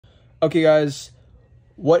Okay guys,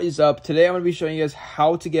 what is up? Today I'm going to be showing you guys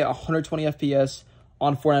how to get 120 FPS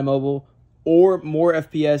on Fortnite Mobile or more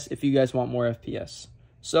FPS if you guys want more FPS.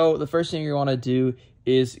 So the first thing you're going to do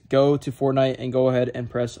is go to Fortnite and go ahead and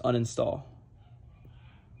press uninstall.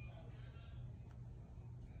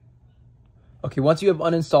 Okay, once you have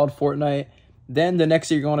uninstalled Fortnite, then the next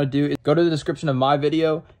thing you're going to do is go to the description of my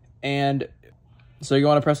video, and so you're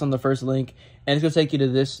going to press on the first link and it's going to take you to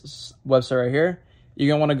this website right here. You're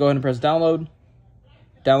going to want to go ahead and press download,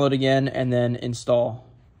 download again, and then install.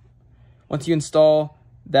 Once you install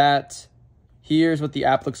that, here's what the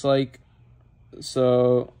app looks like.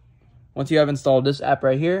 So once you have installed this app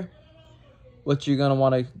right here, what you're going to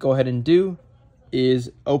want to go ahead and do is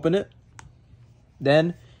open it.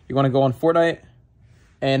 Then you're going to go on Fortnite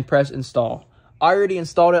and press install. I already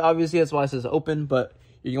installed it, obviously, that's why it says open, but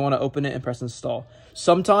you want to open it and press install.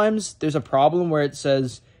 Sometimes there's a problem where it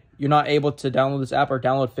says you're not able to download this app or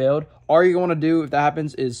download failed. All you're going to do if that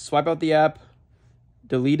happens is swipe out the app,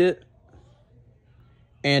 delete it,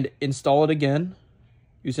 and install it again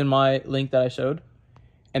using my link that I showed.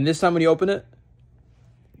 And this time when you open it,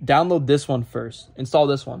 download this one first. Install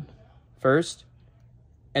this one first.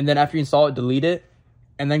 And then after you install it, delete it.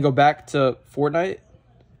 And then go back to Fortnite.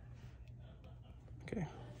 Okay.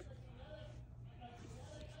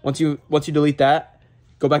 Once you delete that,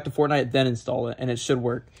 go back to Fortnite, then install it, and it should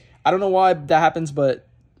work. I don't know why that happens, but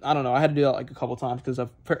I don't know. I had to do that like a couple times because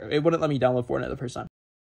it wouldn't let me download Fortnite the first time.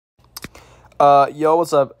 Yo,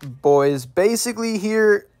 what's up, boys? Basically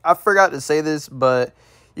here, I forgot to say this, but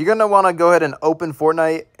you're going to want to go ahead and open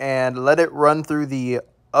Fortnite and let it run through the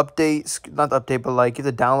updates. Not the update, but like you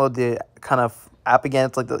have to download the kind of app again.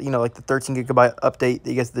 It's like the, like the 13 gigabyte update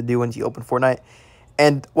that you guys have to do once you open Fortnite.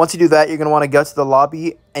 And once you do that, you're going to want to go to the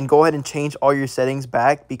lobby and go ahead and change all your settings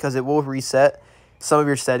back because it will reset some of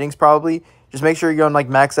your settings probably. Just make sure you're on like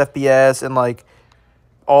max FPS and like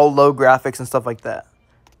all low graphics and stuff like that.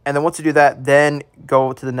 And then once you do that, then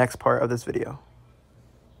go to the next part of this video.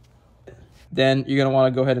 Then you're going to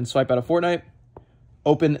want to go ahead and swipe out of Fortnite.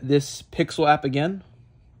 Open this PIXL app again.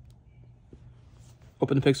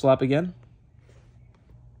 Open the PIXL app again.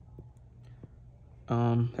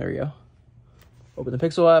 There we go. Open the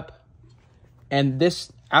PIXL app. And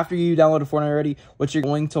this, after you downloaded Fortnite already, what you're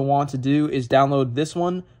going to want to do is download this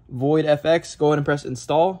one, Void FX. Go ahead and press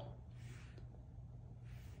install.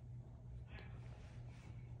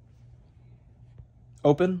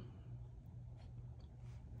 Open.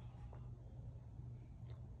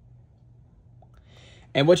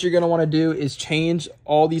 And what you're going to want to do is change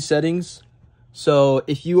all these settings. So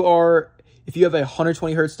if you have a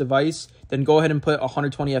 120 hertz device, then go ahead and put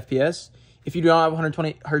 120 FPS. If you do not have a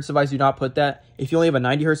 120 hertz device, do not put that. If you only have a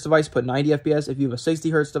 90 hertz device, put 90 FPS. If you have a 60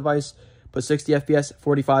 hertz device, put 60 FPS.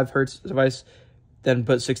 45 hertz device, then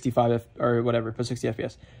put 65 or whatever, put 60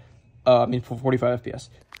 FPS. For 45 FPS.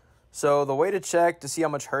 So the way to check to see how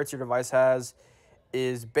much hertz your device has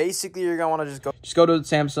is basically you're gonna want to just go to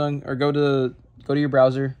Samsung or go to your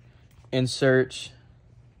browser and search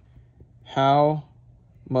how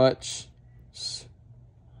much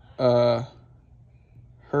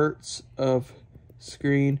hertz of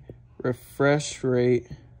screen refresh rate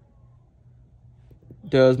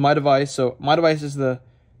does my device. So my device is the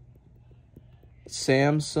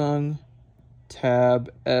Samsung Tab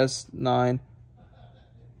S9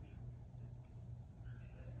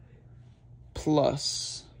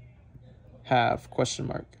 Plus have ?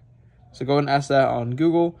 So go ahead and ask that on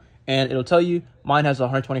Google and it'll tell you mine has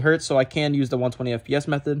 120 hertz, so I can use the 120 FPS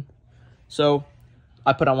method. So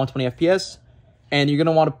I put on 120 FPS, and you're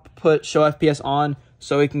gonna want to put show FPS on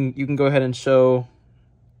so you can go ahead and show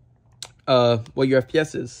what your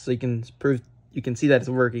FPS is, so you can see that it's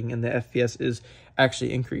working and the FPS is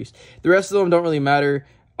actually increased. The rest of them don't really matter.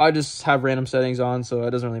 I just have random settings on, so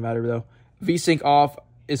it doesn't really matter though. VSync off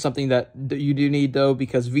is something that you do need though,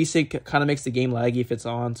 because VSync kind of makes the game laggy if it's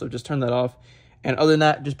on, so just turn that off. And other than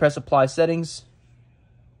that, just press apply settings.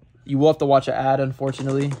 You will have to watch an ad,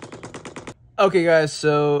 unfortunately. Okay guys,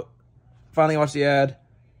 so finally watch the ad.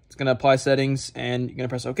 It's gonna apply settings and you're gonna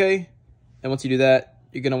press OK. And once you do that,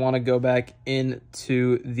 you're gonna want to go back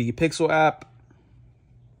into the PIXL app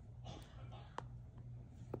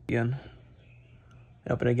again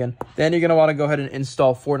and open it again. Then you're gonna want to go ahead and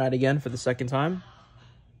install Fortnite again for the second time.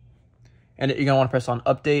 And you're gonna want to press on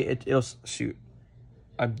update. It'll shoot.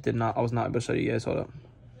 I was not able to show you guys. Hold up.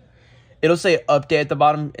 It'll say update at the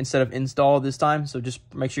bottom instead of install this time. So just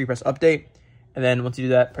make sure you press update. And then once you do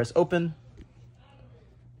that, press open.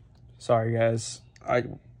 Sorry guys, I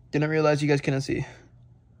didn't realize you guys couldn't see.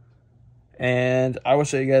 And I will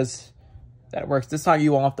show you guys that it works. This time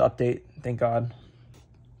you won't have to update, thank God.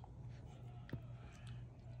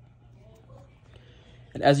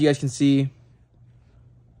 And as you guys can see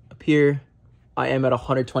up here, I am at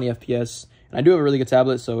 120 FPS. And I do have a really good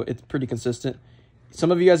tablet, so it's pretty consistent.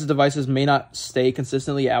 Some of you guys' devices may not stay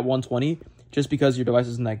consistently at 120 just because your device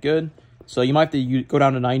isn't that good. So you might have to go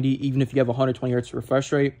down to 90 even if you have 120 hertz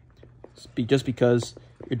refresh rate, just because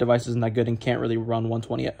your device isn't that good and can't really run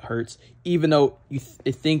 120 hertz. Even though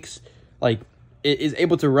it thinks like it is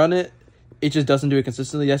able to run it, it just doesn't do it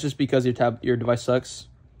consistently. That's just because your device sucks.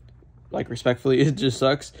 Like, respectfully, it just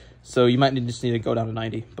sucks. So you might just need to go down to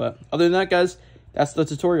 90. But other than that, guys, that's the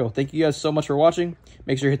tutorial. Thank you guys so much for watching.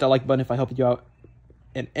 Make sure you hit that like button if I helped you out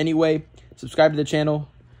in any way. Subscribe to the channel.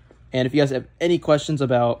 And if you guys have any questions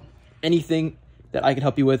about anything that I can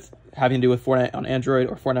help you with having to do with Fortnite on Android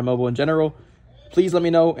or Fortnite mobile in general, please let me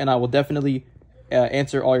know, and I will definitely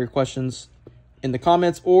answer all your questions in the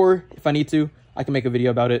comments, or if I need to, I can make a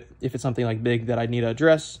video about it if it's something like big that I need to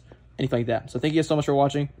address, anything like that. So thank you guys so much for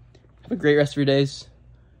watching. Have a great rest of your days.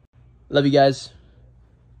 Love you guys.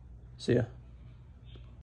 See ya.